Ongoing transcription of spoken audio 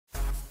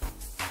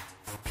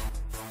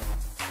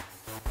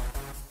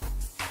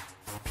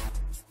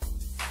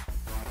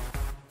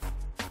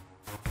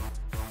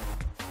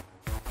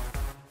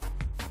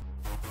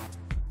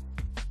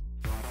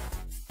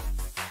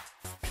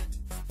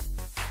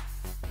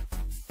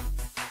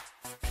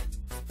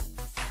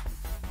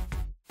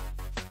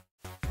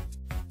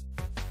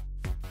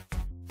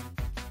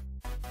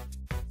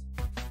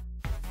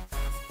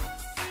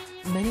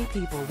Many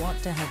people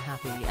want to have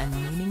happy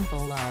and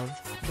meaningful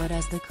love, but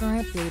as the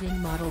current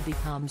dating model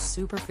becomes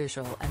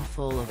superficial and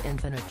full of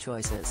infinite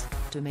choices,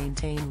 to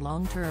maintain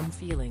long-term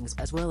feelings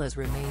as well as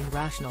remain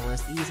rational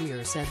is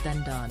easier said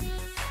than done.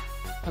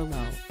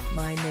 Hello,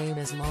 my name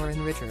is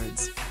Lauren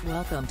Richards.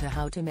 Welcome to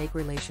How to Make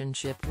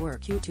Relationship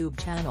Work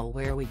YouTube channel,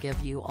 where we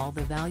give you all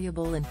the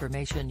valuable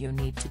information you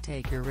need to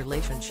take your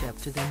relationship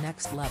to the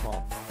next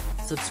level.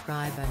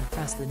 Subscribe and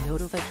press the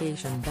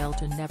notification bell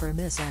to never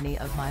miss any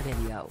of my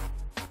video.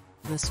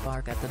 The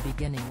spark at the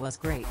beginning was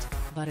great,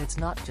 but it's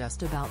not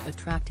just about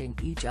attracting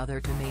each other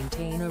to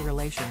maintain a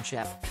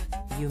relationship.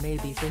 You may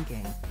be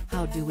thinking,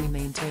 how do we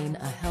maintain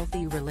a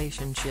healthy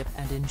relationship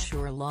and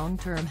ensure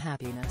long-term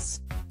happiness?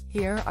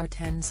 Here are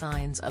 10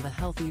 signs of a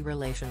healthy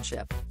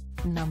relationship.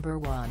 Number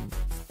 1.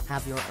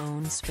 Have your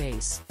own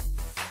space.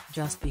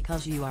 Just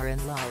because you are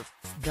in love,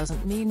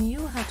 doesn't mean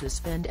you have to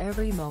spend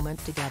every moment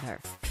together.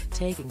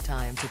 Taking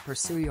time to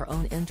pursue your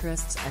own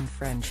interests and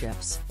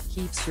friendships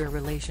keeps your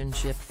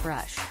relationship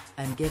fresh,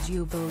 and gives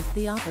you both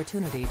the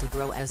opportunity to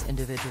grow as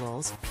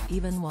individuals,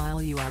 even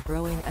while you are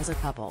growing as a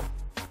couple.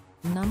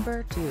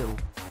 Number 2.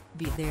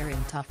 Be there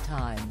in tough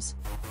times.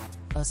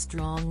 A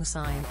strong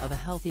sign of a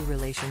healthy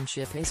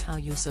relationship is how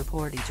you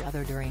support each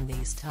other during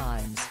these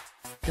times.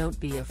 Don't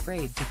be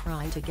afraid to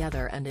cry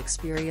together and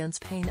experience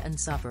pain and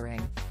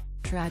suffering.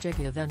 Tragic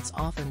events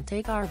often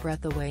take our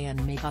breath away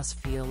and make us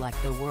feel like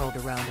the world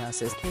around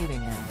us is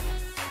caving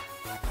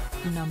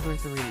in. Number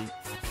 3.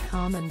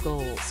 Common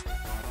goals.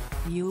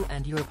 You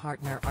and your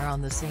partner are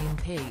on the same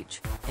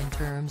page, in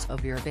terms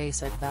of your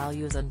basic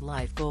values and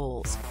life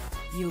goals.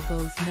 You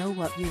both know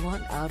what you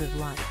want out of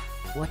life,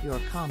 what your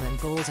common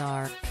goals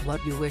are,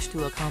 what you wish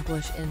to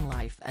accomplish in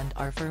life, and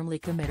are firmly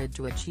committed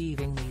to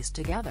achieving these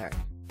together.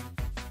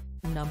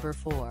 Number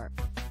 4.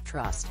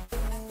 Trust.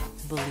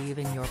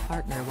 Believing your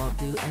partner won't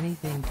do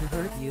anything to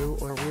hurt you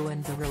or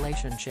ruin the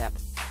relationship.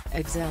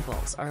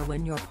 Examples are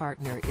when your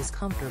partner is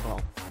comfortable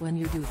when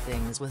you do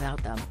things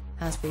without them,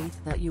 has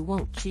faith that you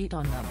won't cheat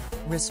on them,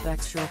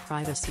 respects your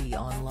privacy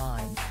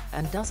online,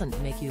 and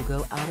doesn't make you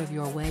go out of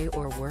your way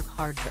or work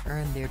hard to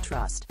earn their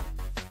trust.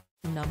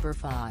 Number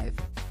 5.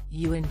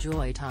 You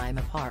enjoy time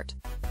apart.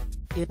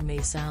 It may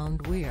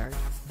sound weird,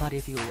 but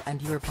if you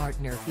and your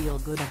partner feel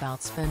good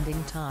about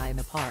spending time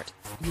apart,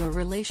 your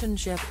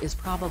relationship is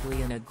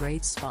probably in a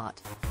great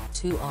spot.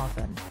 Too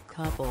often,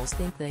 couples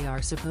think they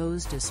are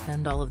supposed to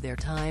spend all of their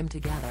time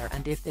together,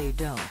 and if they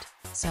don't,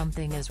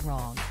 something is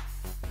wrong.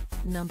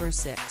 Number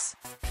 6.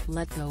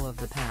 Let go of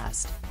the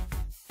past.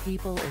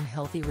 People in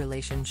healthy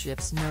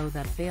relationships know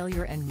that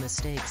failure and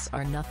mistakes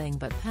are nothing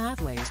but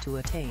pathways to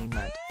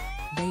attainment.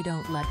 They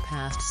don't let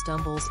past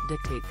stumbles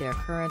dictate their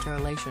current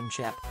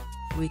relationship.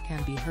 We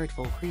can be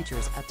hurtful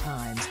creatures at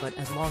times, but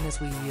as long as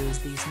we use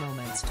these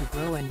moments to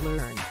grow and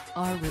learn,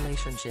 our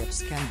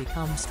relationships can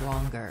become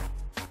stronger.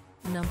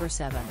 Number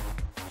 7.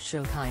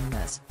 Show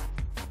kindness.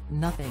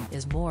 Nothing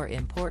is more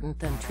important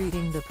than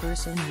treating the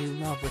person you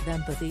love with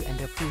empathy and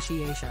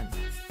appreciation.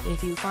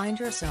 If you find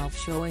yourself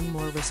showing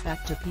more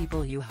respect to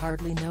people you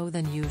hardly know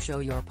than you show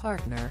your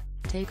partner,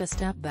 take a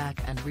step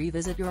back and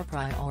revisit your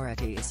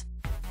priorities.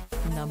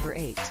 Number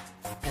 8.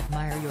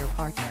 Admire your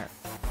partner.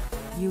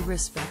 You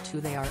respect who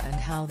they are and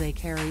how they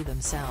carry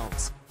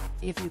themselves.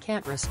 If you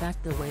can't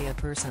respect the way a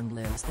person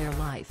lives their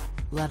life,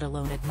 let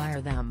alone admire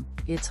them,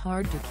 it's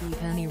hard to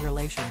keep any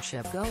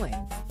relationship going.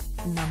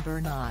 Number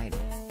 9.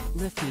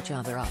 Lift each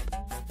other up.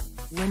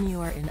 When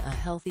you are in a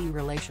healthy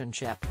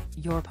relationship,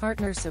 your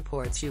partner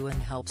supports you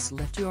and helps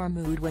lift your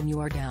mood when you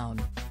are down.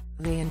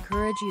 They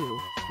encourage you,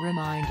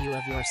 remind you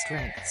of your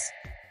strengths.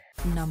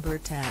 Number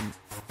 10.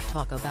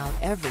 Talk about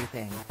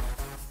everything.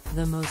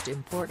 The most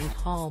important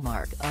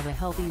hallmark of a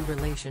healthy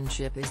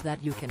relationship is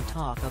that you can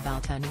talk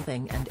about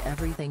anything and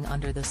everything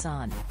under the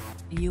sun.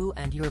 You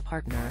and your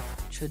partner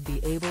should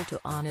be able to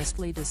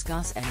honestly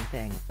discuss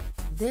anything.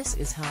 This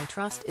is how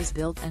trust is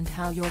built and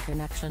how your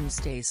connection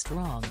stays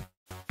strong.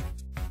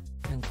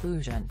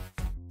 Conclusion.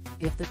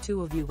 If the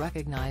two of you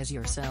recognize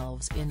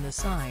yourselves in the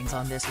signs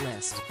on this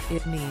list,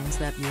 it means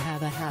that you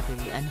have a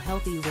happy and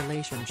healthy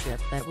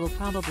relationship that will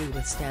probably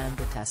withstand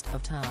the test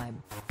of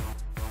time.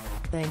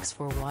 Thanks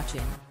for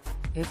watching.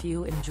 If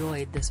you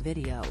enjoyed this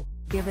video,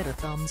 give it a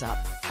thumbs up,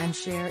 and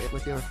share it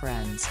with your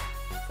friends.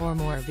 For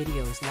more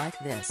videos like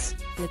this,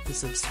 hit the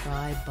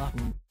subscribe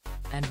button.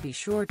 And be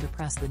sure to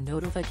press the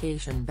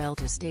notification bell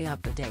to stay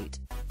up to date.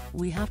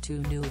 We have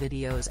 2 new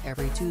videos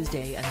every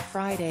Tuesday and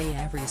Friday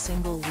every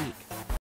single week.